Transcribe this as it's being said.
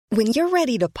When you're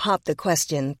ready to pop the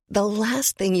question, the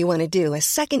last thing you want to do is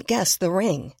second-guess the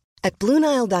ring. At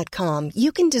BlueNile.com,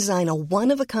 you can design a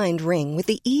one-of-a-kind ring with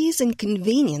the ease and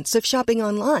convenience of shopping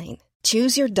online.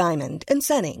 Choose your diamond and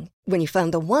setting. When you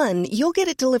find the one, you'll get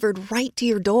it delivered right to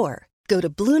your door. Go to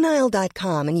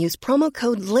BlueNile.com and use promo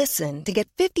code LISTEN to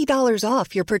get $50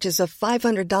 off your purchase of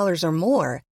 $500 or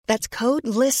more. That's code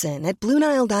LISTEN at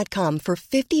BlueNile.com for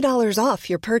 $50 off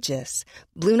your purchase.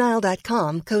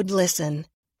 BlueNile.com, code LISTEN.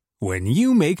 When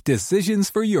you make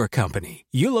decisions for your company,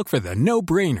 you look for the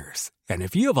no-brainers. And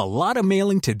if you have a lot of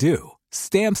mailing to do,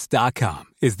 Stamps.com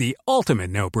is the ultimate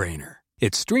no-brainer.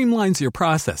 It streamlines your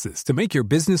processes to make your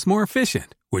business more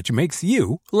efficient, which makes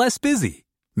you less busy.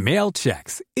 Mail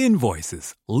checks,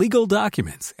 invoices, legal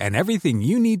documents, and everything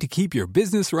you need to keep your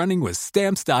business running with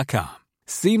Stamps.com.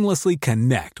 Seamlessly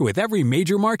connect with every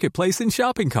major marketplace and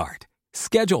shopping cart.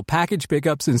 Schedule package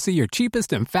pickups and see your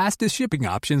cheapest and fastest shipping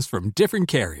options from different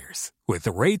carriers. With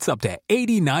rates up to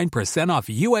 89% off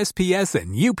USPS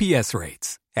and UPS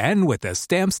rates. And with the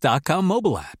Stamps.com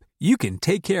mobile app, you can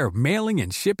take care of mailing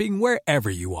and shipping wherever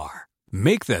you are.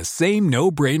 Make the same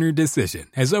no-brainer decision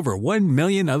as over 1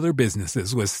 million other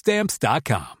businesses with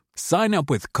Stamps.com. Sign up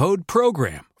with code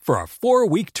PROGRAM for a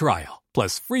 4-week trial,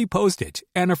 plus free postage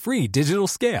and a free digital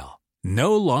scale.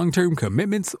 No long-term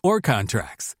commitments or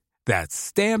contracts. That's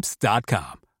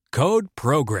Stamps.com. Code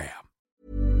PROGRAM.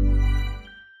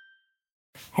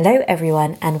 Hello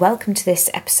everyone, and welcome to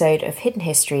this episode of Hidden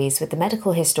Histories with the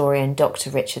medical historian Dr.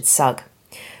 Richard Sugg.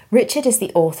 Richard is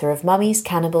the author of Mummies,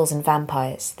 Cannibals and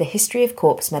Vampires, The History of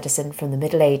Corpse Medicine from the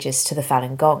Middle Ages to the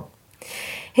Falun Gong.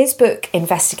 His book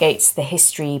investigates the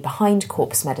history behind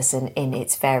corpse medicine in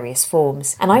its various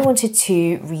forms, and I wanted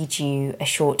to read you a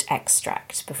short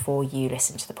extract before you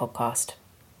listen to the podcast.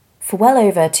 For well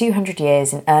over 200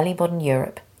 years in early modern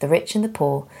Europe, the rich and the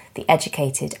poor, the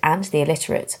educated and the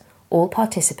illiterate, all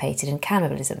participated in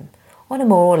cannibalism on a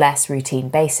more or less routine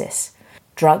basis.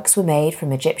 Drugs were made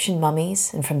from Egyptian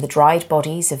mummies and from the dried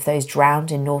bodies of those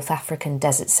drowned in North African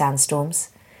desert sandstorms.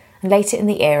 And later in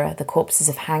the era, the corpses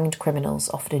of hanged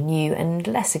criminals offered a new and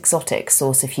less exotic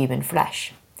source of human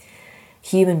flesh.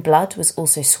 Human blood was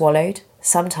also swallowed,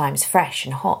 sometimes fresh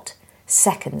and hot,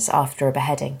 seconds after a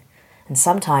beheading, and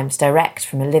sometimes direct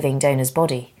from a living donor's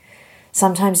body,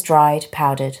 sometimes dried,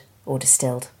 powdered, or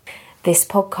distilled. This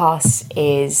podcast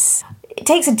it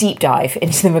takes a deep dive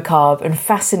into the macabre and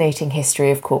fascinating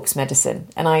history of corpse medicine,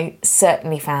 and I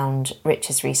certainly found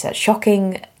Richard's research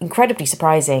shocking, incredibly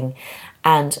surprising,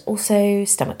 and also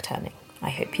stomach-turning. I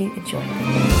hope you enjoy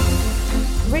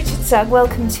it. Richard Sugg,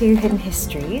 welcome to Hidden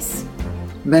Histories.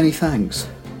 Many thanks.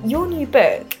 Your new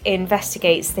book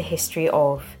investigates the history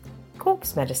of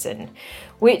corpse medicine,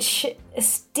 which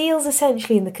deals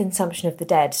essentially in the consumption of the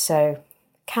dead, so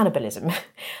cannibalism.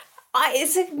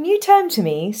 It's a new term to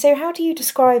me, so how do you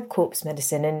describe corpse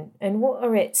medicine and what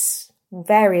are its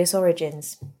various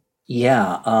origins?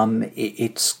 Yeah,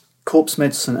 it's corpse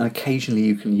medicine, and occasionally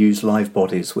you can use live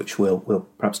bodies, which we'll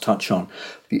perhaps touch on.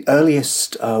 The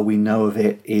earliest we know of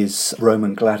it is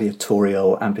Roman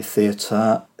gladiatorial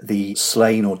amphitheatre, the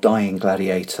slain or dying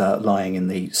gladiator lying in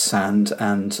the sand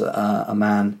and a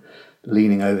man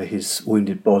leaning over his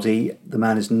wounded body. The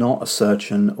man is not a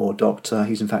surgeon or doctor.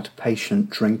 He's in fact a patient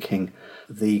drinking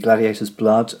the gladiator's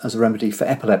blood as a remedy for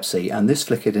epilepsy, and this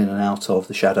flickered in and out of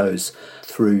the shadows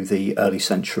through the early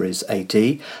centuries AD,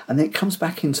 and then it comes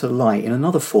back into light in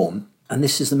another form, and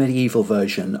this is the medieval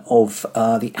version of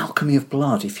the alchemy of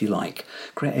blood, if you like.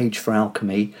 Great age for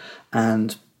alchemy,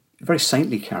 and very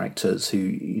saintly characters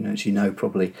who, as you know,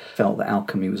 probably felt that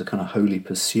alchemy was a kind of holy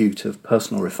pursuit of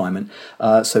personal refinement.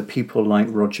 So people like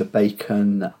Roger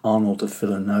Bacon, Arnold of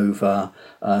Villanova,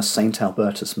 Saint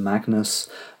Albertus Magnus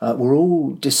were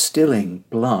all distilling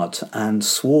blood and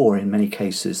swore in many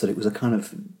cases that it was a kind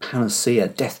of panacea,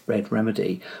 deathbed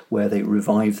remedy where they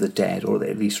revive the dead, or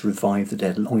they at least revive the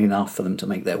dead long enough for them to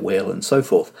make their will and so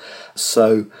forth.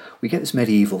 So we get this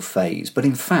medieval phase, but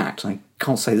in fact, I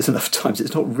can't say this enough times,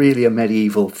 it's not really a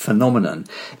medieval phenomenon.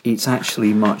 It's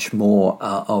actually much more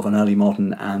of an early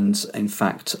modern and, in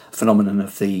fact, phenomenon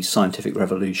of the scientific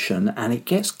revolution, and it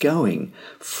gets going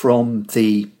from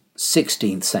the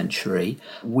 16th century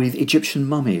with Egyptian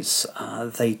mummies.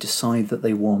 They decide that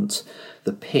they want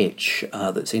the pitch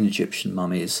that's in Egyptian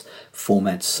mummies for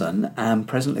medicine, and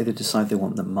presently they decide they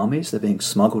want the mummies. They're being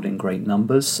smuggled in great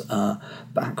numbers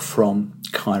back from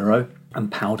Cairo and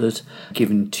powdered,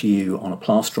 given to you on a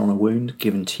plaster on a wound,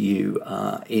 given to you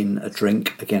in a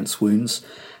drink against wounds.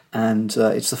 And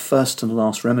it's the first and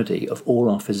last remedy of all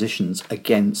our physicians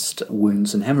against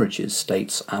wounds and hemorrhages,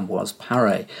 states Ambroise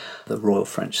Paré, the royal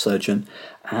French surgeon.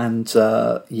 And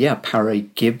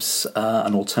Paré gives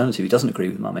an alternative. He doesn't agree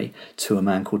with Mummy to a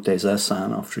man called Des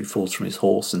Ursins after he falls from his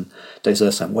horse, and Des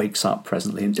Ursins wakes up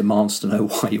presently and demands to know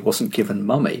why he wasn't given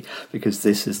Mummy, because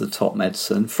this is the top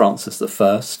medicine. Francis I,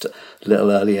 a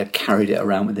little earlier, carried it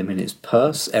around with him in his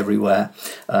purse everywhere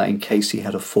in case he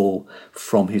had a fall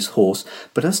from his horse.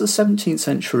 But as the 17th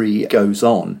century goes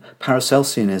on,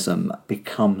 Paracelsianism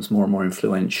becomes more and more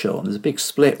influential, and there's a big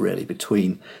split really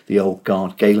between the old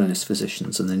guard Galenist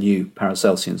physicians and the new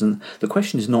Paracelsians. And the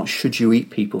question is not should you eat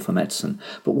people for medicine,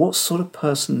 but what sort of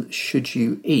person should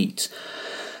you eat?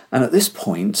 And at this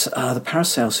point, the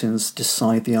Paracelsians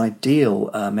decide the ideal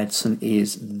medicine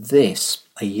is this: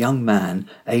 a young man,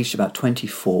 aged about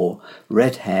 24,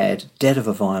 red-haired, dead of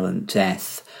a violent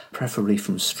death, preferably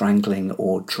from strangling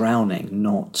or drowning,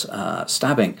 not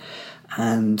stabbing.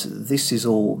 And this is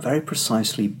all very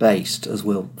precisely based, as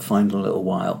we'll find in a little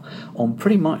while, on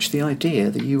pretty much the idea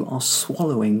that you are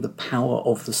swallowing the power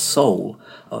of the soul,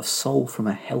 a soul from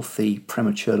a healthy,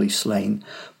 prematurely slain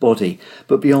body.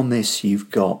 But beyond this, you've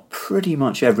got pretty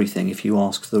much everything if you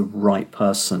ask the right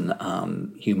person.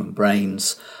 Human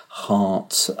brains,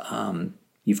 heart,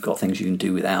 you've got things you can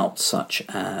do without, such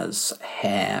as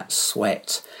hair,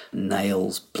 sweat,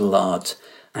 nails, blood,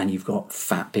 and you've got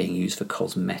fat being used for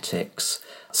cosmetics.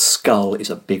 Skull is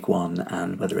a big one,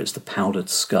 and whether it's the powdered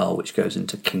skull, which goes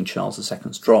into King Charles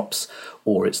II's drops,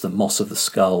 or it's the moss of the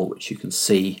skull, which you can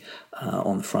see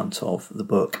on the front of the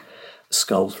book,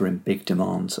 skulls were in big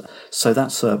demand. So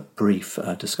that's a brief,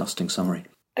 disgusting summary.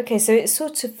 Okay, so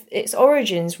its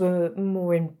origins were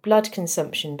more in blood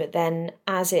consumption, but then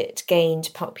as it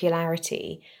gained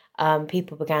popularity,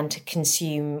 people began to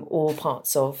consume all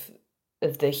parts of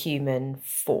the human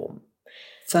form.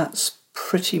 That's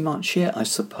pretty much it, I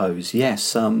suppose.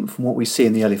 Yes, from what we see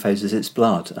in the early phases, it's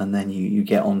blood, and then you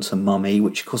get on to mummy,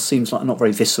 which of course seems like not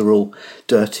very visceral,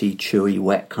 dirty, chewy,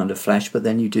 wet kind of flesh, but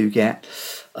then you do get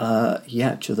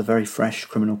to the very fresh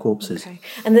criminal corpses. Okay.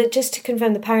 And just to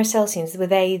confirm, the Paracelsians, were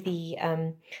they the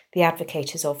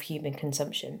advocates of human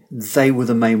consumption? They were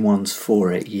the main ones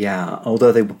for it, yeah.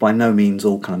 Although they were by no means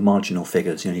all kind of marginal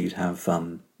figures. You'd have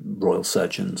royal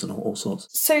surgeons and all sorts.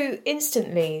 So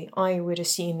instantly, I would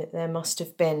assume that there must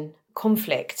have been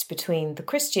conflict between the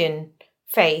Christian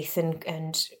faith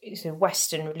and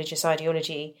Western religious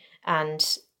ideology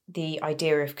and the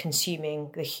idea of consuming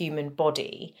the human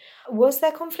body. Was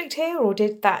there conflict here, or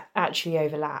did that actually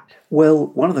overlap? Well,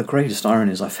 one of the greatest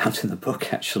ironies I found in the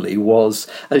book, actually, was,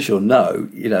 as you'll know,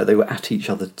 they were at each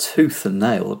other tooth and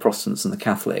nail, the Protestants and the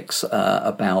Catholics,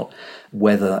 about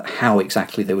how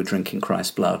exactly they were drinking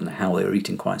Christ's blood and how they were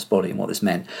eating Christ's body and what this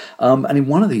meant. And in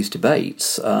one of these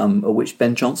debates, at which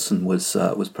Ben Jonson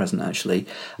was present, actually,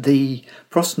 the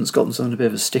Protestants got themselves in a bit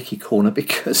of a sticky corner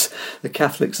because the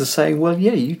Catholics are saying, well,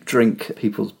 yeah, you drink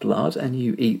people's blood and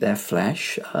you eat their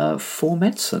flesh for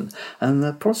medicine. And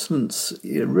the Protestants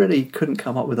really couldn't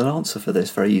come up with an answer for this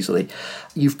very easily.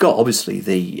 You've got, obviously,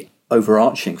 the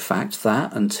overarching fact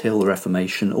that until the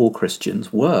Reformation, all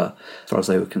Christians were, as far as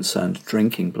they were concerned,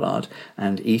 drinking blood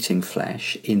and eating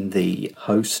flesh in the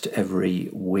host every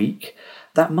week.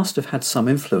 That must have had some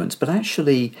influence. But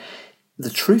actually, the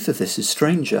truth of this is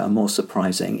stranger and more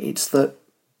surprising. It's that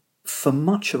for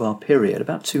much of our period,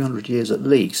 about 200 years at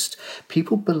least,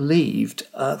 people believed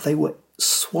they were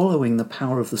swallowing the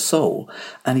power of the soul,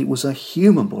 and it was a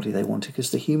human body they wanted because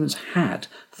the humans had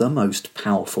the most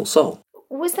powerful soul.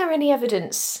 Was there any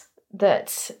evidence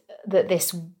that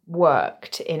this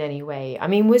worked in any way? I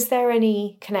mean, was there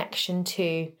any connection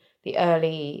to the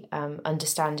early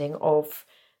understanding of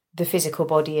the physical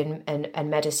body and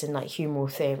medicine, like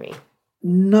humoral theory?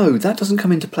 No, that doesn't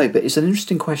come into play, but it's an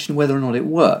interesting question whether or not it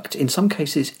worked. In some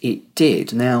cases, it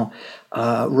did. Now,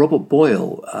 Robert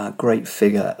Boyle, a great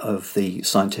figure of the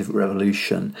scientific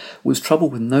revolution, was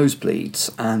troubled with nosebleeds,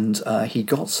 and he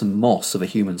got some moss of a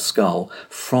human skull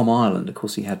from Ireland. Of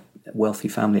course, he had a wealthy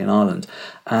family in Ireland,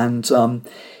 and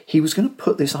he was going to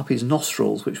put this up his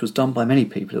nostrils, which was done by many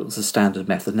people. It was a standard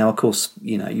method. Now, of course,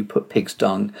 you put pig's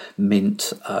dung,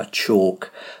 mint,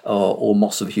 chalk, or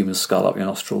moss of a human skull up your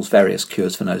nostrils, various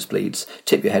cures for nosebleeds.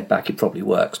 Tip your head back, it probably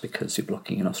works because you're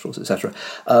blocking your nostrils, etc.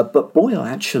 But Boyle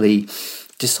actually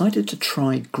decided to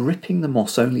try gripping the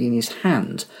moss only in his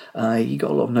hand. He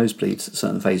got a lot of nosebleeds at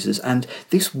certain phases, and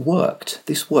this worked.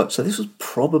 So this was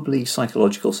probably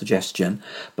psychological suggestion,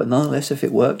 but nonetheless, if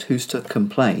it worked, who's to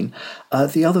complain?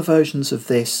 The other versions of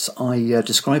this, I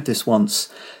described this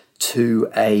once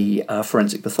to a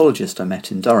forensic pathologist I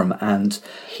met in Durham, and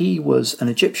he was an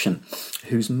Egyptian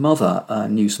whose mother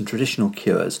knew some traditional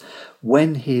cures.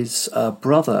 When his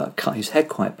brother cut his head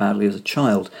quite badly as a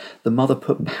child, the mother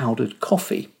put powdered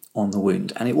coffee on the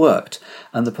wound, and it worked.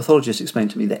 And the pathologist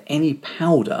explained to me that any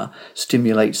powder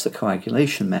stimulates the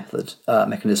coagulation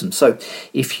mechanism. So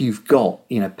if you've got,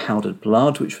 powdered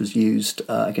blood, which was used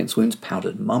against wounds,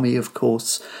 powdered mummy, of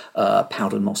course,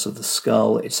 powdered moss of the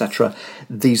skull, etc.,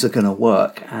 these are going to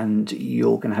work, and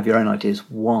you're going to have your own ideas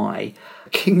why.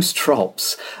 King's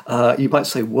Drops, you might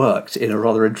say, worked in a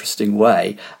rather interesting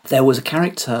way. There was a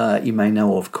character you may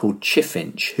know of called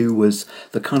Chiffinch, who was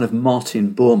the kind of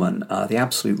Martin Bormann, the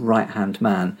absolute right-hand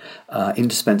man,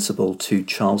 indispensable to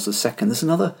Charles II. There's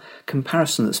another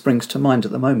comparison that springs to mind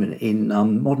at the moment in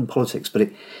modern politics, but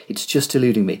it's just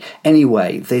eluding me.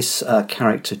 Anyway, this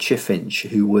character Chiffinch,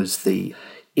 who was the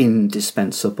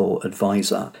indispensable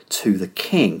advisor to the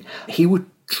king, he would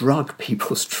drug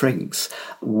people's drinks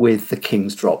with the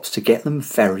King's Drops to get them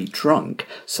very drunk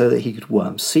so that he could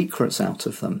worm secrets out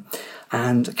of them.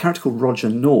 And a character called Roger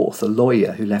North, a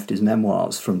lawyer who left his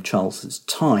memoirs from Charles's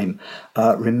time,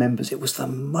 remembers it was the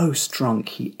most drunk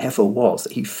he ever was,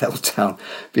 that he fell down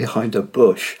behind a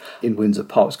bush in Windsor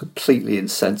Park. It was completely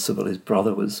insensible. His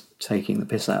brother was taking the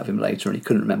piss out of him later and he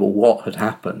couldn't remember what had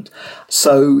happened.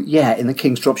 So, yeah, in the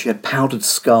King's Drops you had powdered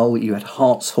skull, you had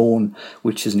hartshorn,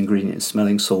 which is an ingredient in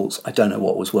smelling salts. I don't know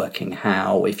what was working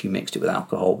how, if you mixed it with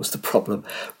alcohol was the problem.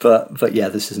 But yeah,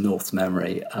 this is North's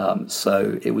memory.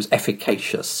 So it was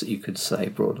efficacious, you could say,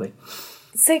 broadly.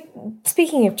 So,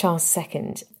 speaking of Charles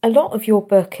II, a lot of your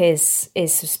book is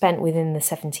spent within the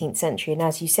 17th century, and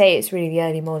as you say, it's really the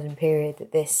early modern period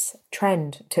that this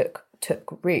trend took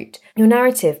root. Your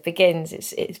narrative begins,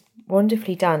 it's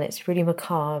wonderfully done, it's really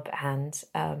macabre and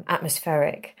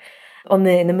atmospheric, in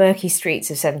the murky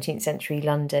streets of 17th century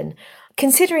London.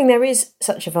 Considering there is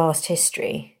such a vast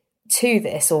history to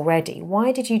this already,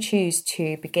 why did you choose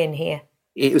to begin here?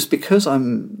 It was because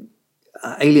I'm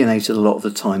alienated a lot of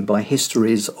the time by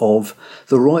histories of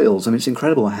the royals. I mean, it's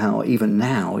incredible how even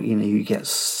now, you get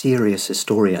serious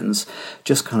historians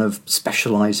just kind of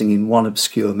specialising in one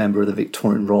obscure member of the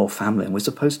Victorian royal family, and we're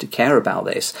supposed to care about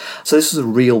this. So this is a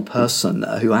real person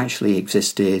who actually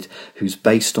existed, who's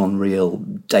based on real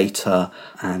data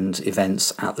and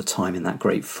events at the time in that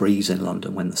great freeze in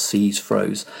London when the seas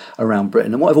froze around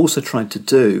Britain. And what I've also tried to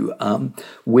do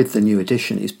with the new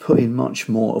edition is put in much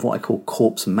more of what I call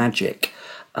corpse magic.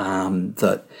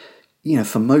 That,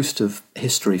 for most of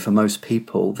history, for most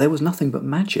people, there was nothing but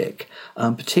magic,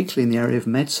 particularly in the area of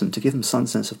medicine, to give them some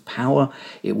sense of power.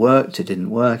 It worked, it didn't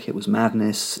work, it was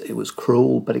madness, it was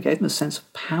cruel, but it gave them a sense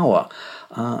of power.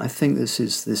 I think this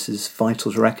is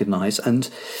vital to recognise. And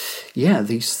yeah,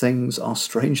 these things are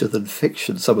stranger than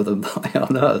fiction, some of them I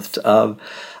unearthed.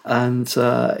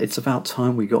 It's about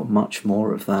time we got much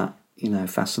more of that,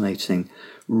 fascinating,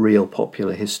 real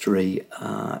popular history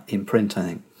in print, I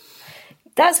think.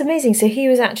 That's amazing. So he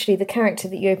was actually the character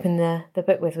that you opened the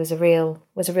book with was a real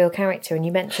character, and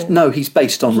you mentioned... No, he's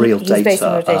based on real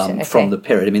data from the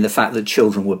period. I mean, the fact that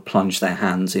children would plunge their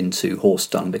hands into horse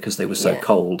dung because they were so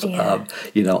cold. Yeah.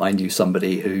 I knew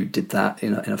somebody who did that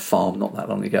in a farm not that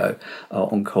long ago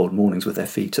on cold mornings with their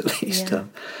feet at least.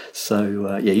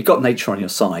 Yeah. You got nature on your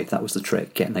side. That was the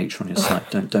trick. Get nature on your side.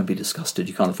 Don't be disgusted.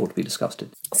 You can't afford to be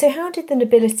disgusted. So how did the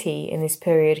nobility in this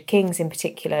period, kings in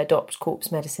particular, adopt corpse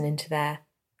medicine into their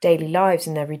daily lives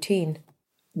and their routine?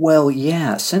 Well,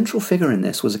 yeah, central figure in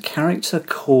this was a character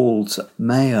called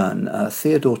Mayerne.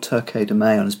 Theodore Turquet de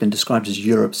Mayerne has been described as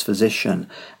Europe's physician,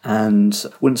 and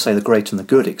I wouldn't say the great and the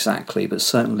good exactly, but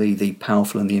certainly the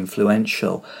powerful and the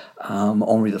influential.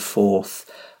 Henri IV,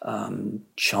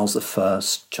 Charles I,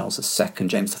 Charles II,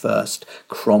 James I,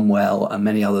 Cromwell, and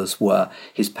many others were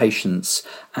his patients.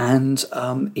 And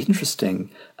interesting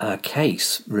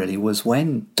case, really, was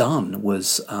when Donne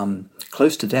was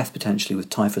close to death, potentially, with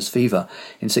typhus fever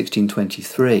in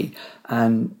 1623.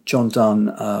 And John Donne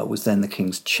was then the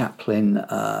king's chaplain,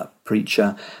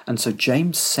 preacher. And so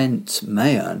James sent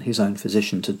Mayerne, his own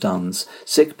physician, to Donne's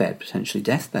sickbed, potentially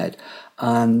deathbed.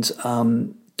 And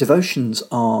devotions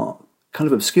are kind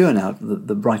of obscure now,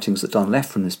 the writings that Donne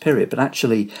left from this period, but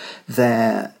actually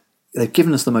they've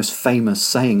given us the most famous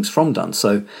sayings from Donne.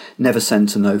 So, never send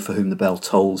to know for whom the bell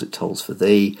tolls, it tolls for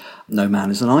thee. No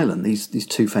man is an island. These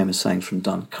two famous sayings from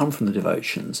Donne come from the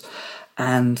devotions.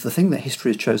 And the thing that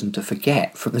history has chosen to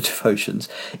forget from the devotions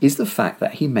is the fact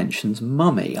that he mentions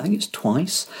mummy. I think it's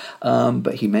twice,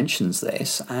 but he mentions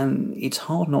this, and it's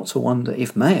hard not to wonder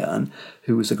if Mayerne,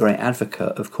 who was a great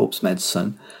advocate of corpse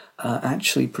medicine,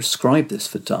 actually prescribed this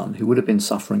for Donne, who would have been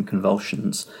suffering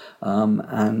convulsions,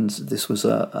 and this was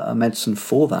a medicine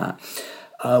for that.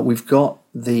 We've got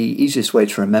the easiest way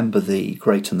to remember the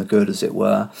great and the good, as it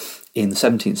were, in the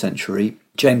 17th century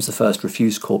James I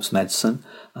refused corpse medicine,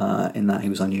 in that he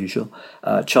was unusual.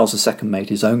 Charles II made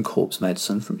his own corpse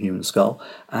medicine from human skull,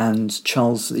 and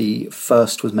Charles I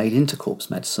was made into corpse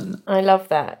medicine. I love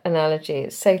that analogy.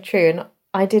 It's so true. And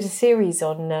I did a series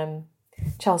on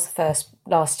Charles I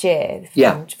last year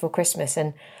for Christmas,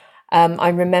 and I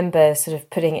remember sort of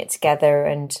putting it together,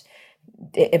 and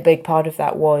a big part of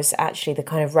that was actually the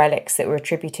kind of relics that were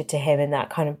attributed to him, and that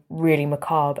kind of really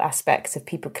macabre aspects of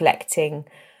people collecting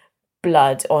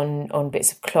blood on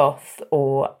bits of cloth,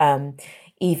 or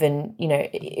even,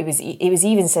 it was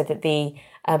even said that the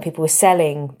people were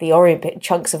selling the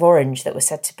chunks of orange that were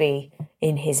said to be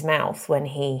in his mouth when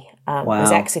he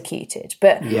was executed.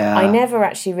 But I never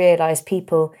actually realised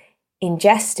people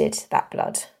ingested that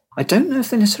blood. I don't know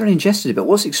if they necessarily ingested it, but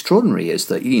what's extraordinary is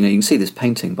that, you can see this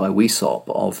painting by Weissop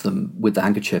of them with the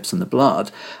handkerchiefs and the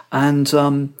blood,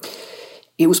 and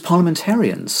it was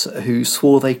parliamentarians who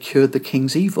swore they cured the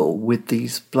king's evil with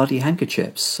these bloody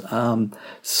handkerchiefs.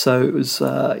 So it was,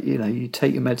 you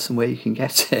take your medicine where you can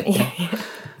get it. Yeah.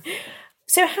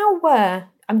 So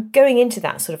I'm going into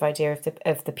that sort of idea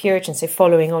of the Puritans, so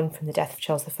following on from the death of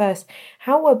Charles I,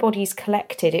 how were bodies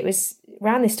collected? It was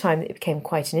around this time that it became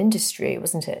quite an industry,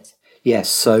 wasn't it? Yes,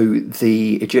 so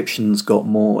the Egyptians got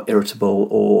more irritable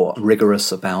or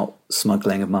rigorous about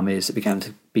smuggling of mummies. It began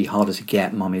to be harder to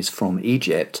get mummies from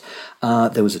Egypt.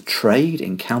 There was a trade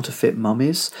in counterfeit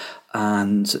mummies,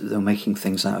 and they were making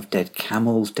things out of dead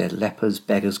camels, dead lepers,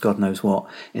 beggars, God knows what,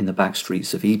 in the back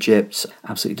streets of Egypt.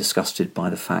 Absolutely disgusted by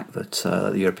the fact that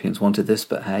the Europeans wanted this,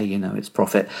 but hey, it's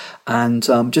profit. And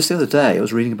just the other day, I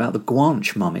was reading about the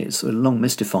Guanche mummies. Long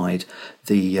mystified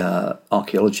the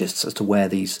archaeologists as to where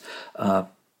these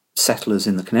settlers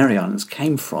in the Canary Islands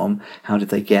came from. How did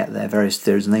they get there? Various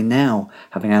theories, and they now,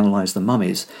 having analysed the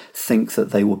mummies, think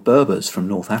that they were Berbers from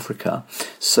North Africa.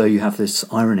 So you have this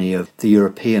irony of the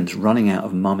Europeans running out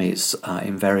of mummies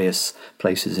in various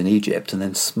places in Egypt, and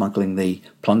then plundering the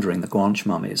Guanche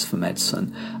mummies for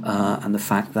medicine, and the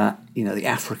fact that the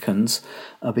Africans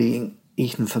are being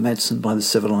eaten for medicine by the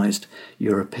civilised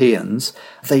Europeans.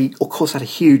 They, of course, had a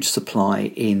huge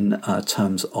supply in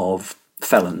terms of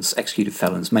felons, executed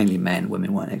felons, mainly men.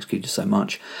 Women weren't executed so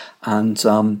much. And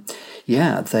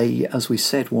they, as we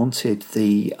said, wanted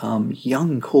the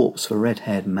young corpse of a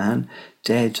red-haired man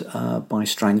dead by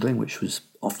strangling, which was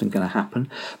often going to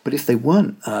happen. But if they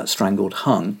weren't strangled,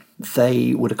 hung,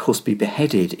 they would, of course, be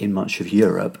beheaded in much of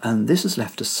Europe. And this has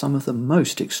left us some of the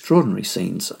most extraordinary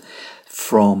scenes,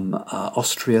 from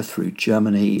Austria through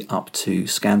Germany up to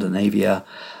Scandinavia,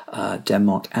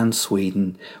 Denmark and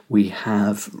Sweden. We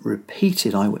have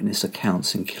repeated eyewitness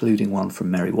accounts, including one from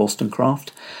Mary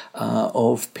Wollstonecraft,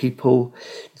 of people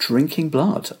drinking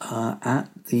blood at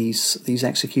these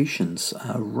executions,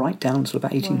 right down to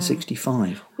about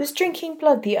 1865. Wow. Was drinking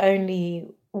blood the only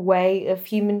way of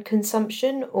human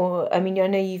consumption? Or, I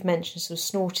know you've mentioned sort of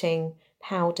snorting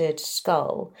powdered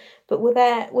skull, but were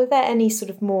there any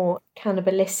sort of more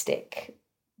cannibalistic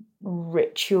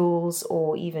rituals,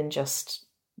 or even just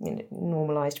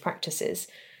normalised practices?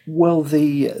 Well,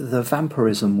 the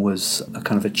vampirism was a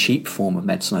kind of a cheap form of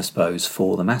medicine, I suppose,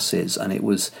 for the masses, and it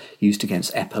was used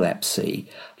against epilepsy.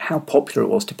 How popular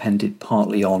it was depended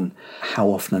partly on how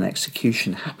often an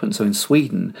execution happened. So in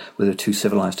Sweden, where they were too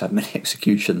civilised to have many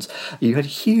executions, you had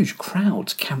huge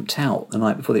crowds camped out the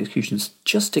night before the executions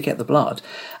just to get the blood.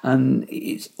 And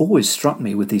it always struck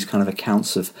me with these kind of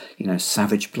accounts of,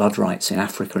 savage blood rites in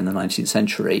Africa in the 19th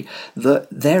century, that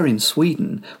there in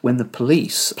Sweden, when the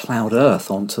police ploughed earth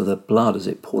onto the blood as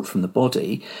it poured from the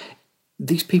body,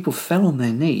 these people fell on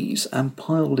their knees and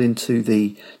piled into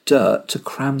the dirt to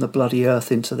cram the bloody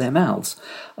earth into their mouths.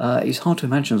 It's hard to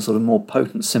imagine a sort of more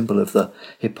potent symbol of the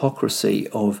hypocrisy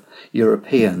of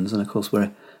Europeans, and of course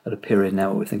we're at a period now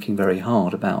where we're thinking very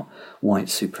hard about white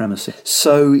supremacy.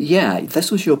 So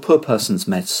this was your poor person's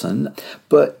medicine,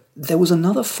 but there was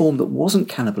another form that wasn't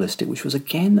cannibalistic, which was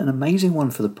again an amazing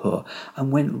one for the poor,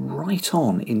 and went right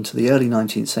on into the early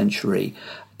 19th century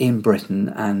in Britain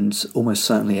and almost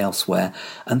certainly elsewhere,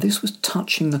 and this was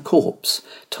touching the corpse.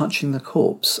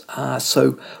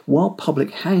 So while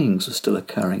public hangings were still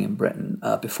occurring in Britain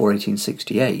before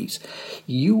 1868,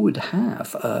 you would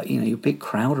have your big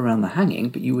crowd around the hanging,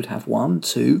 but you would have 1,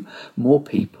 2 more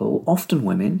people, often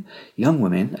women, young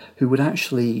women, who would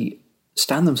actually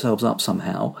stand themselves up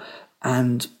somehow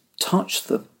and touch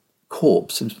the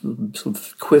corpse, and sort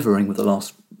of quivering with the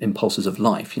last impulses of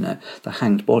life, the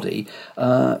hanged body,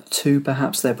 to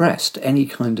perhaps their breast, any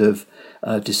kind of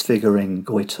disfiguring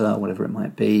goiter, whatever it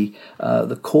might be.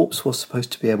 The corpse was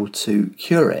supposed to be able to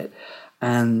cure it.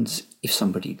 And if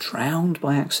somebody drowned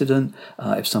by accident,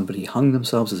 if somebody hung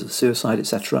themselves as a suicide,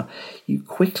 etc., you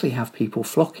quickly have people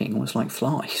flocking, almost like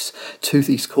flies, to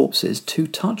these corpses to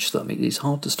touch them. It is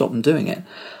hard to stop them doing it.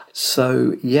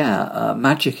 So,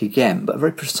 magic again, but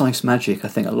very precise magic, I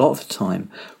think, a lot of the time,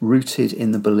 rooted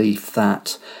in the belief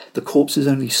that the corpse is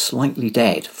only slightly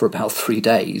dead for about 3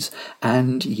 days,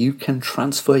 and you can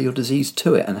transfer your disease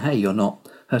to it, and hey, you're not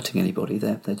hurting anybody,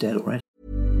 they're dead already.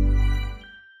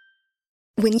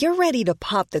 When you're ready to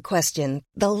pop the question,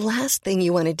 the last thing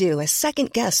you want to do is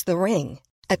second-guess the ring.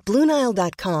 At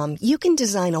BlueNile.com, you can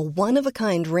design a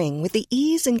one-of-a-kind ring with the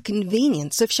ease and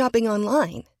convenience of shopping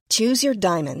online. Choose your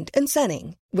diamond and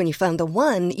setting. When you find the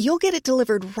one, you'll get it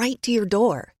delivered right to your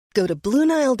door. Go to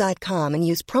BlueNile.com and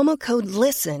use promo code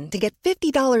LISTEN to get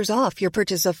 $50 off your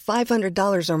purchase of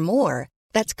 $500 or more.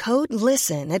 That's code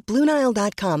LISTEN at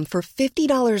BlueNile.com for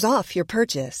 $50 off your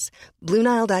purchase.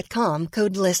 BlueNile.com,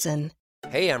 code LISTEN.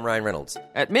 Hey, I'm Ryan Reynolds.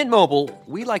 At Mint Mobile,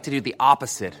 we like to do the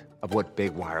opposite of what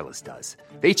Big Wireless does.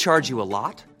 They charge you a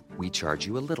lot. We charge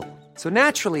you a little. So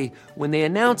naturally, when they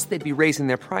announced they'd be raising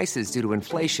their prices due to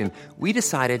inflation, we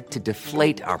decided to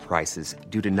deflate our prices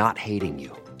due to not hating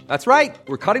you. That's right.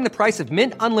 We're cutting the price of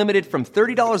Mint Unlimited from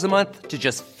 $30 a month to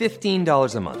just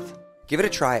 $15 a month. Give it a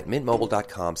try at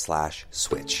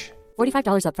mintmobile.com/switch.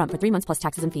 $45 up front for 3 months plus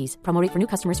taxes and fees. Promo rate for new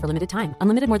customers for limited time.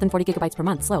 Unlimited more than 40 gigabytes per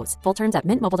month slows. Full terms at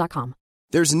mintmobile.com.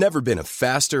 There's never been a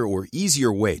faster or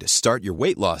easier way to start your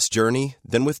weight loss journey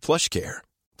than with PlushCare.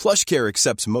 PlushCare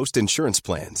accepts most insurance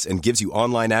plans and gives you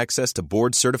online access to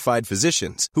board-certified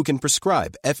physicians who can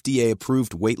prescribe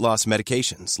FDA-approved weight loss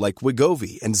medications like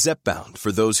Wegovy and Zepbound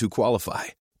for those who qualify.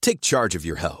 Take charge of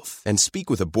your health and speak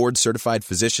with a board-certified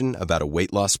physician about a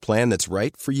weight loss plan that's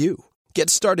right for you. Get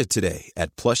started today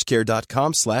at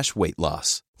plushcare.com/weight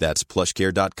loss. That's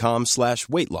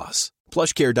plushcare.com/weight loss.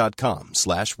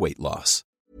 plushcare.com/weight loss.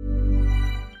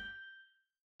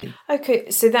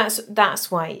 Okay, so that's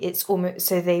why it's almost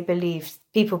so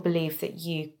people believe that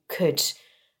you could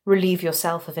relieve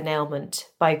yourself of an ailment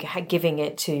by giving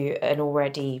it to an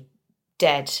already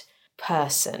dead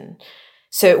person.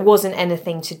 So it wasn't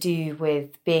anything to do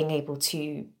with being able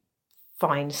to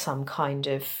find some kind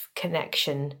of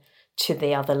connection to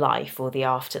the other life or the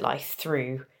afterlife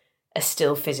through a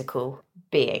still physical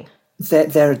being.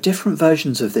 There are different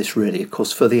versions of this, really, of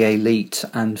course, for the elite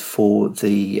and for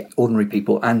the ordinary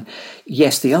people. And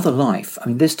yes, the other life, I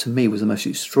mean, this to me was the most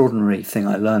extraordinary thing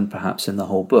I learned perhaps in the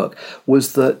whole book,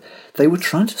 was that they were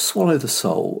trying to swallow the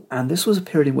soul. And this was a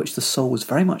period in which the soul was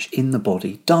very much in the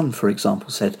body. Donne, for example,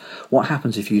 said, what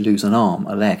happens if you lose an arm,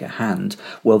 a leg, a hand?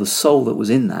 Well, the soul that was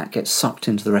in that gets sucked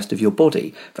into the rest of your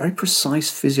body. Very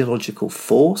precise physiological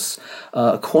force,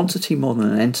 a quantity more than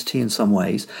an entity in some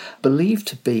ways, believed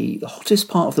to be the hottest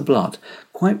part of the blood,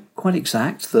 quite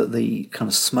exact, that the kind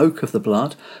of smoke of the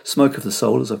blood, smoke of the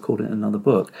soul, as I've called it in another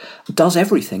book, does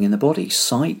everything in the body: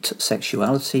 sight,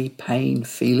 sexuality, pain,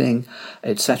 feeling,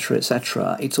 etc.,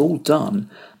 etc. It's all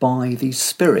done by these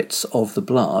spirits of the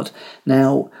blood.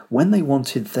 Now, when they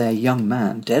wanted their young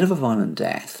man dead of a violent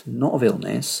death, not of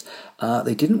illness,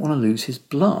 they didn't want to lose his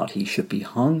blood. He should be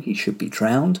hung, he should be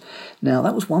drowned. Now,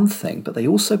 that was one thing, but they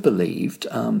also believed,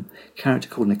 a character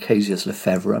called Nicasius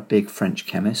Lefebvre, a big French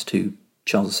chemist who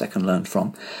Charles II learned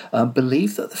from,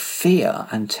 believed that the fear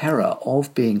and terror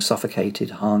of being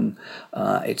suffocated, hung,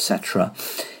 etc.,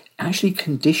 actually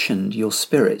conditioned your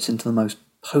spirits into the most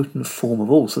potent form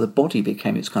of all. So the body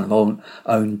became its kind of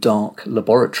own dark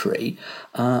laboratory,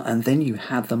 and then you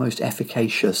had the most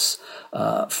efficacious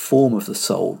form of the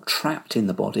soul trapped in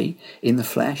the body, in the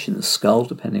flesh, in the skull,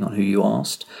 depending on who you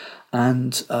asked.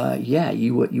 And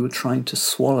you were trying to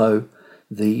swallow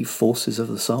the forces of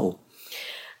the soul.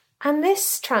 And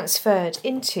this transferred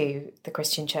into the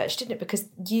Christian church, didn't it? Because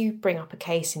you bring up a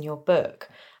case in your book,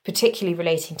 particularly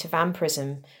relating to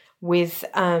vampirism, with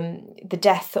the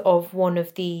death of one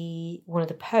of the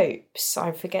popes.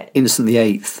 I forget. Innocent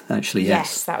VIII, actually, yes.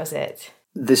 Yes, that was it.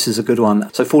 This is a good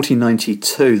one. So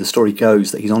 1492, the story goes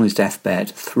that he's on his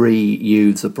deathbed. 3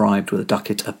 youths are bribed with a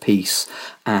ducat apiece,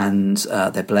 and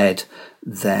they're bled.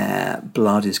 Their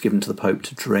blood is given to the Pope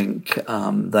to drink.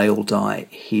 They all die.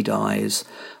 He dies.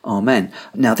 Amen.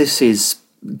 Now, this is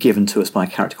given to us by a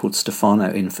character called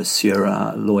Stefano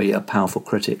Infessura, a lawyer, powerful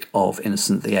critic of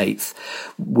Innocent VIII.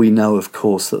 We know, of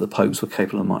course, that the popes were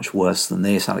capable of much worse than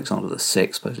this. Alexander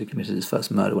VI supposedly committed his first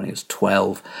murder when he was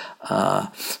 12.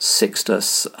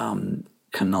 Sixtus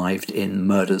connived in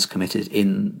murders committed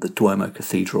in the Duomo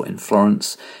Cathedral in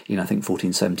Florence in, I think,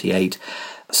 1478.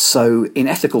 So in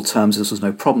ethical terms, this was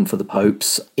no problem for the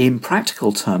popes. In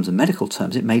practical terms and medical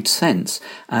terms, it made sense.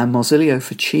 And Marsilio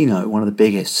Ficino, one of the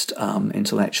biggest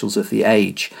intellectuals of the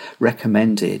age,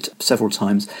 recommended several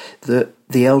times that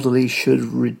the elderly should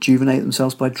rejuvenate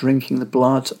themselves by drinking the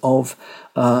blood of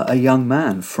a young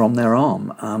man from their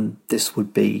arm. This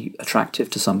would be attractive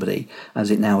to somebody, as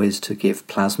it now is to give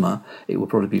plasma. It would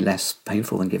probably be less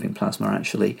painful than giving plasma,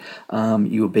 actually.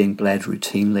 You were being bled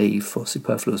routinely for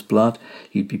superfluous blood.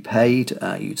 You'd be paid.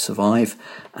 You'd survive.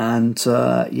 And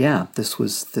this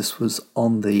was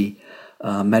on the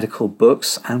medical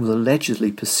books and was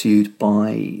allegedly pursued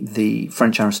by the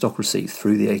French aristocracy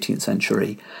through the 18th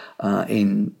century.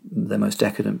 In the most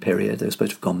decadent period, they were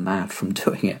supposed to have gone mad from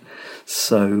doing it.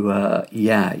 So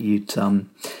you'd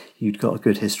got a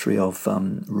good history of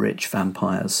rich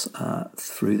vampires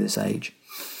through this age.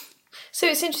 So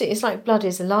it's interesting. It's like blood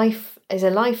is a life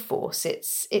force.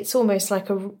 It's almost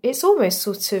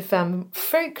sort of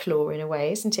folklore in a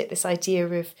way, isn't it? This idea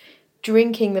of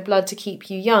drinking the blood to keep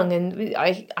you young, and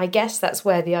I guess that's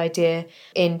where the idea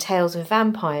in Tales of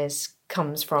Vampires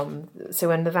comes from. So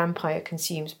when the vampire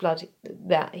consumes blood,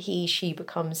 that she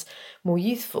becomes more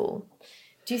youthful.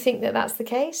 Do you think that that's the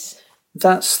case?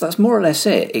 That's more or less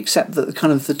it, except that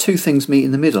kind of the two things meet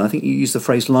in the middle. I think you use the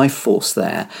phrase life force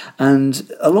there, and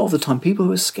a lot of the time people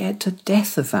who are scared to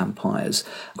death of vampires,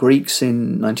 Greeks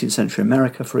in 19th century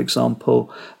America, for example,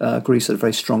 Greece had a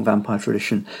very strong vampire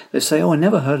tradition. They say, I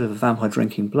never heard of a vampire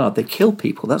drinking blood. They kill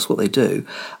people, that's what they do.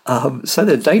 So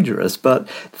they're dangerous, but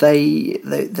they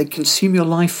consume your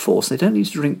life force. They don't need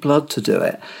to drink blood to do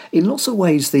it. In lots of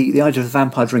ways, the idea of the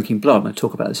vampire drinking blood, and I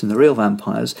talk about this in The Real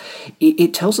Vampires,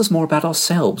 it tells us more about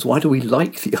ourselves. Why do we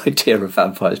like the idea of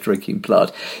vampires drinking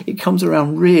blood? It comes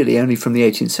around really only from the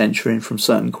 18th century and from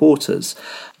certain quarters.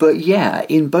 But yeah,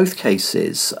 in both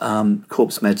cases,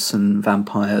 corpse medicine,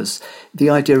 vampires,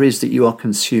 the idea is that you are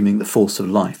consuming the force of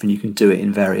life, and you can do it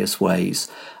in various ways.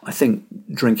 I think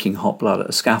drinking hot blood at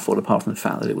a scaffold, apart from the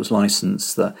fact that it was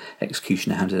licensed, the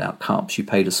executioner handed out cups, you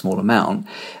paid a small amount,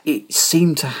 it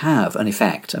seemed to have an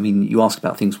effect. I mean, you ask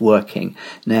about things working.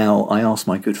 Now, I asked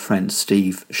my good friend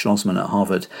Steve Schlossman at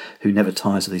Harvard, who never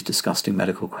tires of these disgusting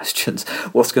medical questions,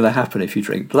 what's going to happen if you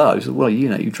drink blood? He said, well,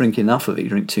 you drink enough of it, you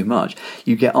drink too much,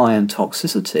 you get iron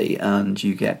toxicity, and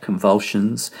you get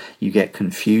convulsions, you get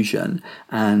confusion,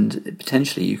 and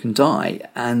potentially you can die.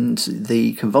 And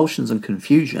the convulsions and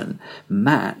confusion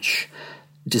match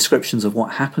descriptions of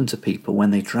what happened to people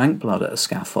when they drank blood at a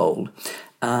scaffold.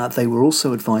 They were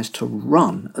also advised to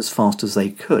run as fast as they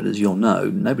could. As you'll know,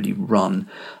 nobody run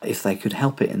if they could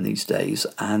help it in these days.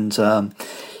 And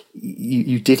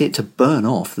you did it to burn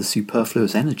off the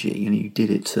superfluous energy. You did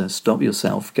it to stop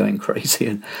yourself going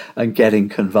crazy and getting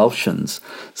convulsions.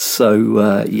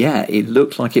 So, it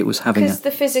looked like it was having because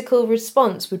the physical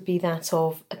response would be that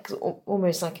of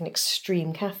almost like an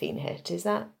extreme caffeine hit. Is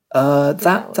that?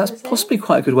 That's possibly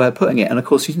quite a good way of putting it. And of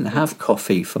course, you didn't have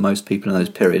coffee for most people in those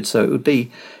periods, so it would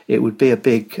be a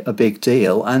big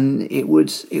deal, and it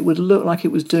would look like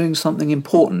it was doing something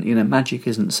important. Magic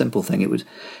isn't a simple thing. It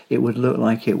would look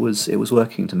like it was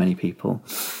working to many people.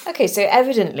 Okay, so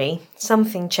evidently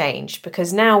something changed,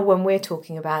 because now when we're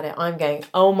talking about it, I'm going,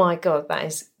 oh my God, that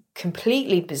is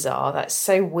completely bizarre. That's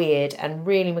so weird and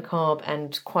really macabre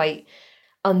and quite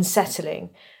unsettling.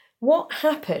 What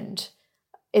happened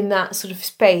in that sort of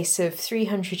space of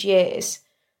 300 years,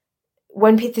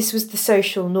 when this was the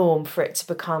social norm for it to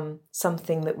become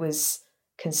something that was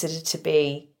considered to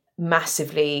be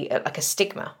massively like a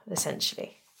stigma,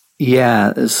 essentially?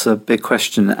 Yeah, it's a big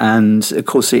question. And of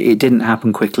course, it didn't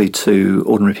happen quickly to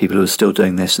ordinary people who were still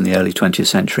doing this in the early 20th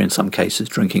century, in some cases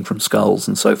drinking from skulls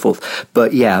and so forth.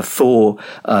 But yeah, for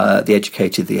the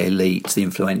educated, the elite, the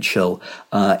influential,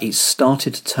 it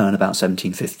started to turn about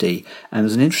 1750. And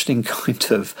there's an interesting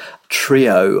kind of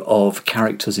trio of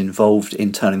characters involved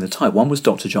in turning the tide. One was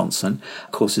Dr. Johnson.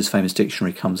 Of course, his famous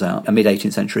dictionary comes out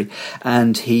mid-18th century,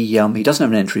 and he doesn't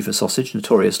have an entry for sausage,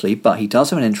 notoriously, but he does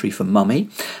have an entry for mummy,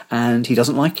 and he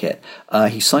doesn't like it.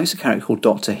 He cites a character called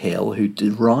Dr. Hill, who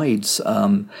derides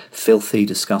filthy,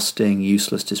 disgusting,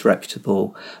 useless,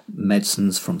 disreputable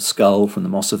medicines from the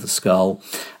moss of the skull.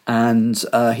 And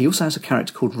he also has a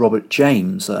character called Robert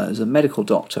James, who's a medical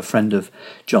doctor, friend of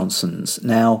Johnson's.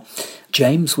 Now,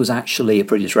 James was actually a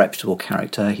pretty disreputable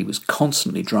character. He was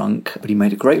constantly drunk, but he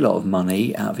made a great lot of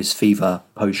money out of his fever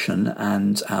potion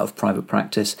and out of private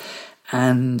practice.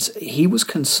 And he was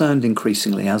concerned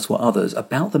increasingly, as were others,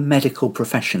 about the medical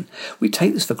profession. We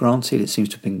take this for granted. It seems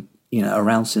to have been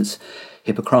around since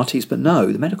Hippocrates, but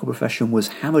no, the medical profession was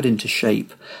hammered into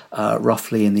shape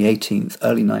roughly in the 18th,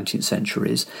 early 19th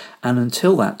centuries, and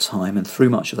until that time, and through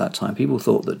much of that time, people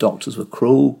thought that doctors were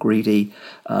cruel, greedy,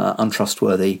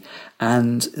 untrustworthy,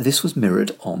 and this was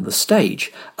mirrored on the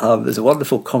stage. There's a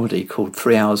wonderful comedy called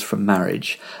 3 Hours from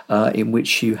Marriage, in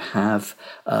which you have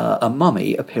a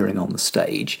mummy appearing on the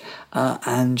stage,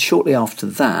 and shortly after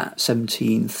that,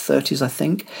 1730s I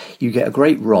think, you get a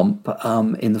great romp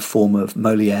in the form of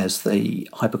Molière's The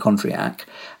Hypochondriac,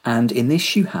 and in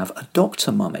this you have a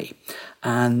doctor mummy.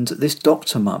 And this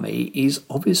doctor mummy is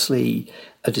obviously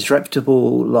a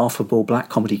disreputable, laughable black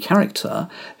comedy character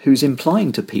who's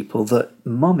implying to people that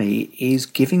mummy is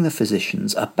giving the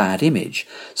physicians a bad image.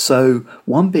 So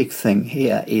one big thing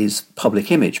here is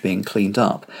public image being cleaned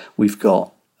up. We've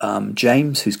got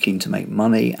James, who's keen to make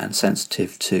money and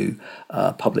sensitive to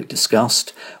public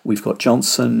disgust. We've got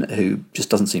Johnson, who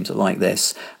just doesn't seem to like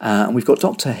this. And we've got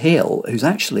Dr. Hill, who's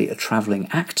actually a travelling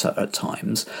actor at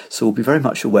times, so we'll be very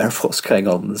much aware of what's going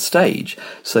on the stage.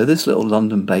 So this little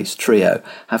London-based trio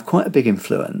have quite a big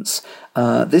influence.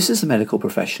 This is the medical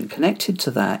profession. Connected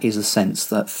to that is a sense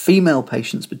that female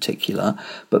patients in particular,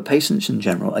 but patients in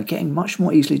general, are getting much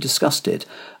more easily disgusted.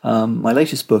 My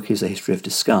latest book is A History of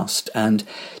Disgust, and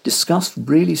disgust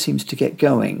really seems to get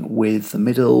going with the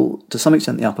middle, to some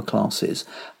extent the upper classes,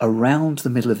 around the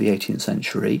middle of the 18th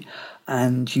century,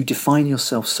 and you define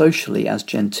yourself socially as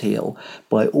genteel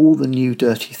by all the new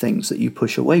dirty things that you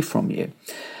push away from you.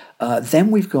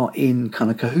 Then we've got in kind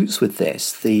of cahoots with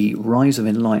this, the rise of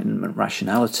Enlightenment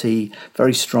rationality,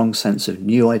 very strong sense of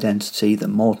new identity, the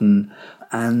modern,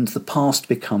 and the past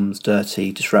becomes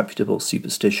dirty, disreputable,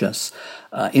 superstitious.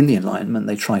 In the Enlightenment,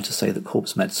 they try to say that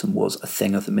corpse medicine was a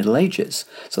thing of the Middle Ages.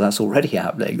 So that's already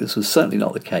happening. This was certainly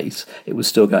not the case. It was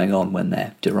still going on when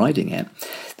they're deriding it.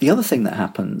 The other thing that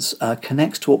happens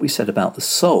connects to what we said about the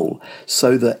soul,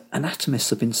 so that anatomists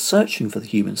have been searching for the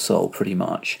human soul pretty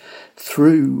much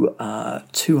through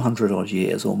 200 odd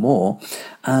years or more,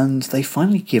 and they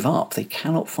finally give up. They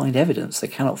cannot find evidence. They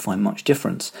cannot find much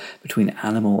difference between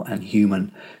animal and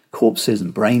human corpses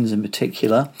and brains in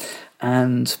particular,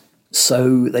 and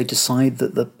so they decide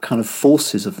that the kind of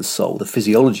forces of the soul, the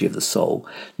physiology of the soul,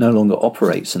 no longer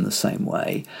operates in the same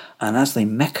way. And as they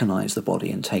mechanize the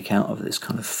body and take out of this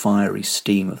kind of fiery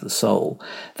steam of the soul,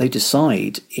 they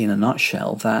decide, in a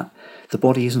nutshell, that the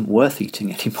body isn't worth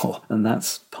eating anymore. And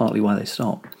that's partly why they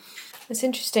stop. It's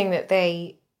interesting that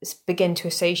they begin to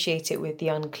associate it with the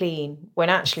unclean, when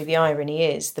actually the irony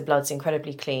is the blood's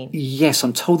incredibly clean. Yes,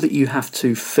 I'm told that you have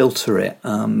to filter it.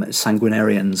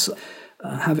 Sanguinarians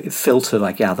have it filtered,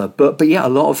 I gather. But yeah, a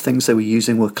lot of things they were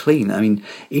using were clean. I mean,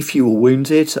 if you were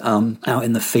wounded out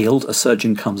in the field, a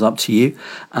surgeon comes up to you,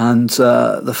 and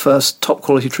the first top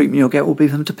quality treatment you'll get will be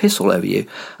for them to piss all over you,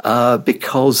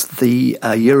 because the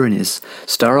urine is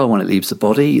sterile when it leaves the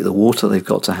body. The water they've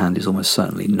got to hand is almost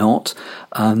certainly not.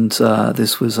 And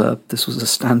this was a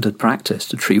standard practice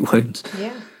to treat wounds.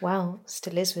 Yeah, well,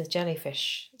 still is with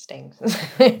jellyfish stings.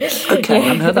 Okay, I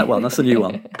haven't heard that one. That's a new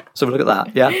one. So we'll look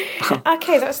at that. Yeah.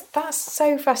 Okay, that's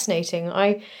so fascinating.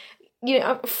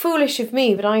 Foolish of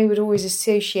me, but I would always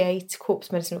associate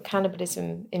corpse medicine or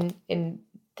cannibalism in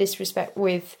this respect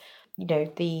with,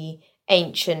 the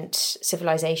ancient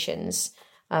civilizations,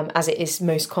 as it is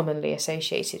most commonly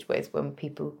associated with when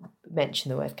people mention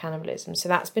the word cannibalism. So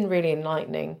that's been really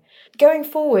enlightening. Going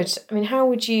forward, I mean, how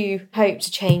would you hope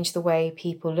to change the way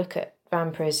people look at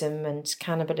vampirism and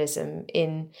cannibalism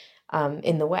in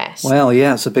the West? Well,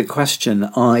 yeah, it's a big question.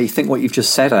 I think what you've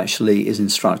just said actually is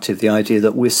instructive. The idea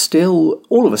that we're still,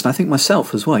 all of us, and I think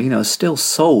myself as well, are still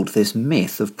sold this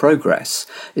myth of progress.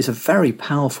 It's a very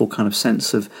powerful kind of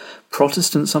sense of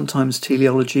Protestant, sometimes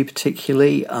teleology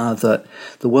particularly, that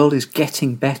the world is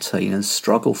getting better,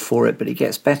 struggle for it, but it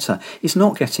gets better. It's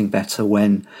not getting better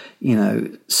when,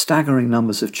 staggering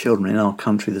numbers of children in our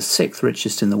country, the 6th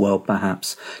richest in the world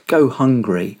perhaps, go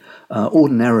hungry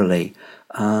ordinarily,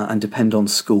 and depend on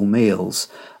school meals.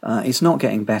 It's not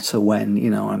getting better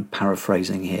when, I'm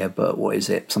paraphrasing here, but what is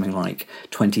it? Something like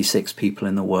 26 people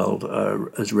in the world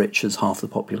are as rich as half the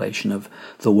population of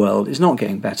the world. It's not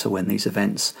getting better when these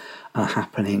events are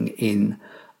happening in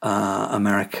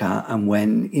America, and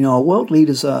when our world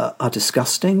leaders are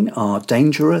disgusting, are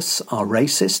dangerous, are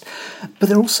racist, but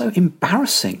they're also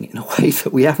embarrassing in a way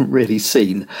that we haven't really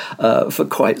seen for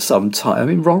quite some time. I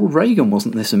mean, Ronald Reagan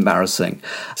wasn't this embarrassing.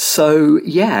 So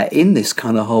yeah, in this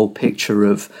kind of whole picture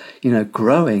of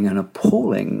growing and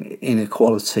appalling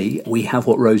inequality, we have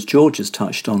what Rose George has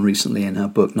touched on recently in her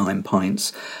book 9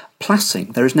 Pints,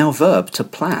 Plassing. There is now a verb, to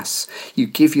plass. You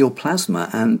give your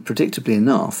plasma, and predictably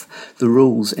enough, the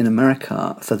rules in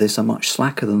America for this are much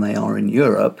slacker than they are in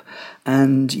Europe,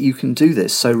 and you can do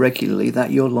this so regularly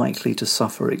that you're likely to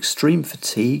suffer extreme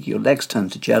fatigue, your legs turn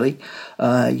to jelly,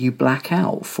 you black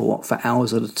out for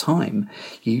hours at a time.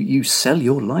 You sell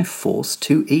your life force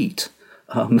to eat.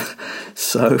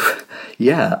 Let's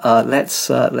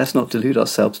not delude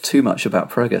ourselves too much about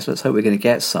progress. Let's hope we're going to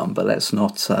get some, but let's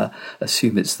not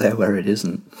assume it's there where it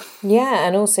isn't. Yeah,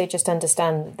 and also just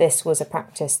understand that this was a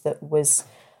practice that was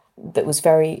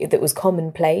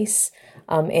commonplace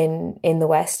in the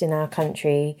West, in our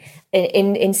country,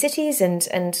 in cities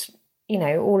and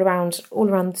all around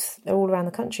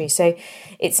the country. So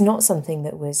it's not something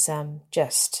that was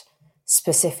just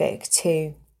specific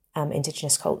to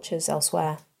Indigenous cultures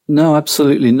elsewhere. No,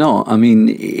 absolutely not. I mean,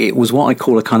 it was what I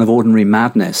call a kind of ordinary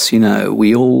madness.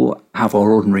 We all have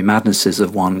our ordinary madnesses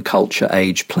of one culture,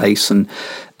 age, place, and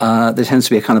there tends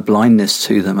to be a kind of blindness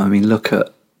to them. I mean, look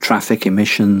at traffic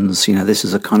emissions. This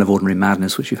is a kind of ordinary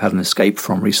madness which we've had an escape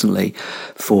from recently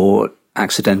for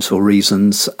accidental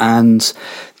reasons. And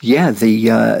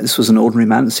this was an ordinary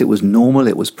madness. It was normal,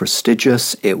 it was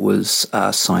prestigious, it was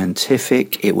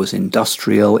scientific, it was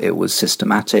industrial, it was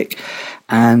systematic.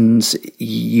 And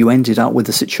you ended up with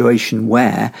a situation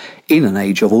where, in an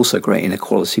age of also great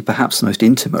inequality, perhaps the most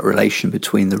intimate relation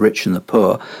between the rich and the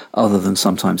poor, other than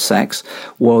sometimes sex,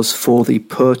 was for the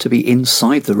poor to be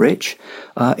inside the rich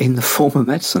in the form of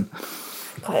medicine.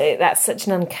 That's such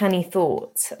an uncanny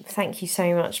thought. Thank you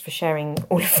so much for sharing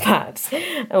all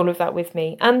of that with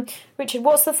me. Richard,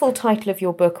 what's the full title of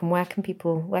your book, and where can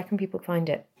people find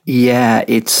it? Yeah,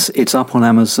 it's up on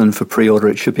Amazon for pre-order.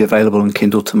 It should be available on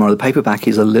Kindle tomorrow. The paperback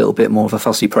is a little bit more of a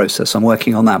fussy process. I'm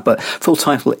working on that, but full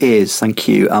title is, thank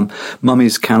you,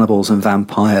 Mummies, Cannibals and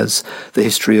Vampires, The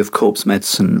History of Corpse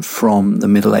Medicine from the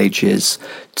Middle Ages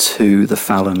to the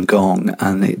Falun Gong,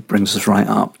 and it brings us right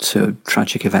up to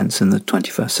tragic events in the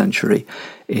 21st century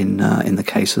in the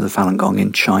case of the Falun Gong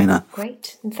in China.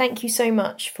 Great. And thank you so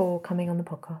much for coming on the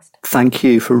podcast. Thank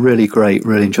you for a really great,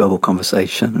 really enjoyable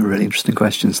conversation and really interesting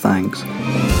questions. Thanks.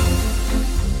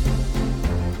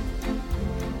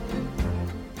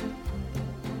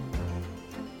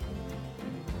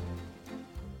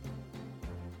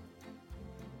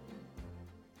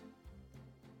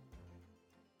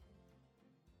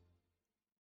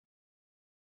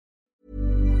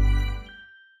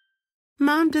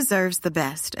 Mom deserves the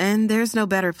best, and there's no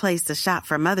better place to shop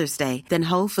for Mother's Day than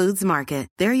Whole Foods Market.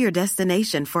 They're your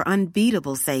destination for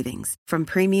unbeatable savings, from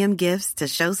premium gifts to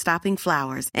show-stopping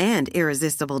flowers and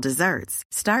irresistible desserts.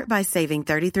 Start by saving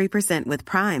 33% with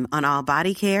Prime on all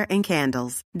body care and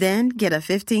candles. Then get a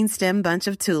 15-stem bunch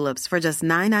of tulips for just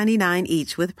 $9.99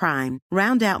 each with Prime.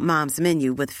 Round out Mom's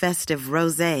menu with festive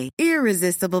rosé,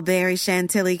 irresistible berry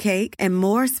chantilly cake, and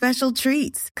more special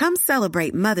treats. Come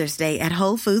celebrate Mother's Day at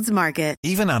Whole Foods Market.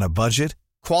 Even on a budget,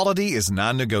 quality is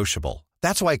non-negotiable.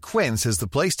 That's why Quince is the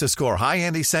place to score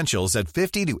high-end essentials at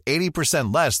 50 to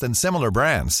 80% less than similar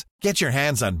brands. Get your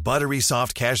hands on buttery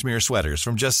soft cashmere sweaters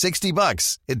from just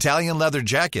 $60, Italian leather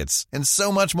jackets, and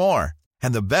so much more.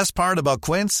 And the best part about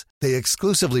Quince, they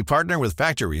exclusively partner with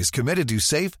factories committed to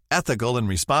safe, ethical, and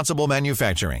responsible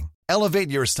manufacturing. Elevate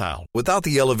your style without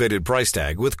the elevated price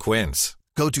tag with Quince.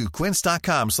 Go to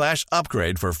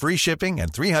quince.com/upgrade for free shipping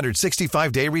and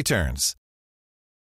 365-day returns.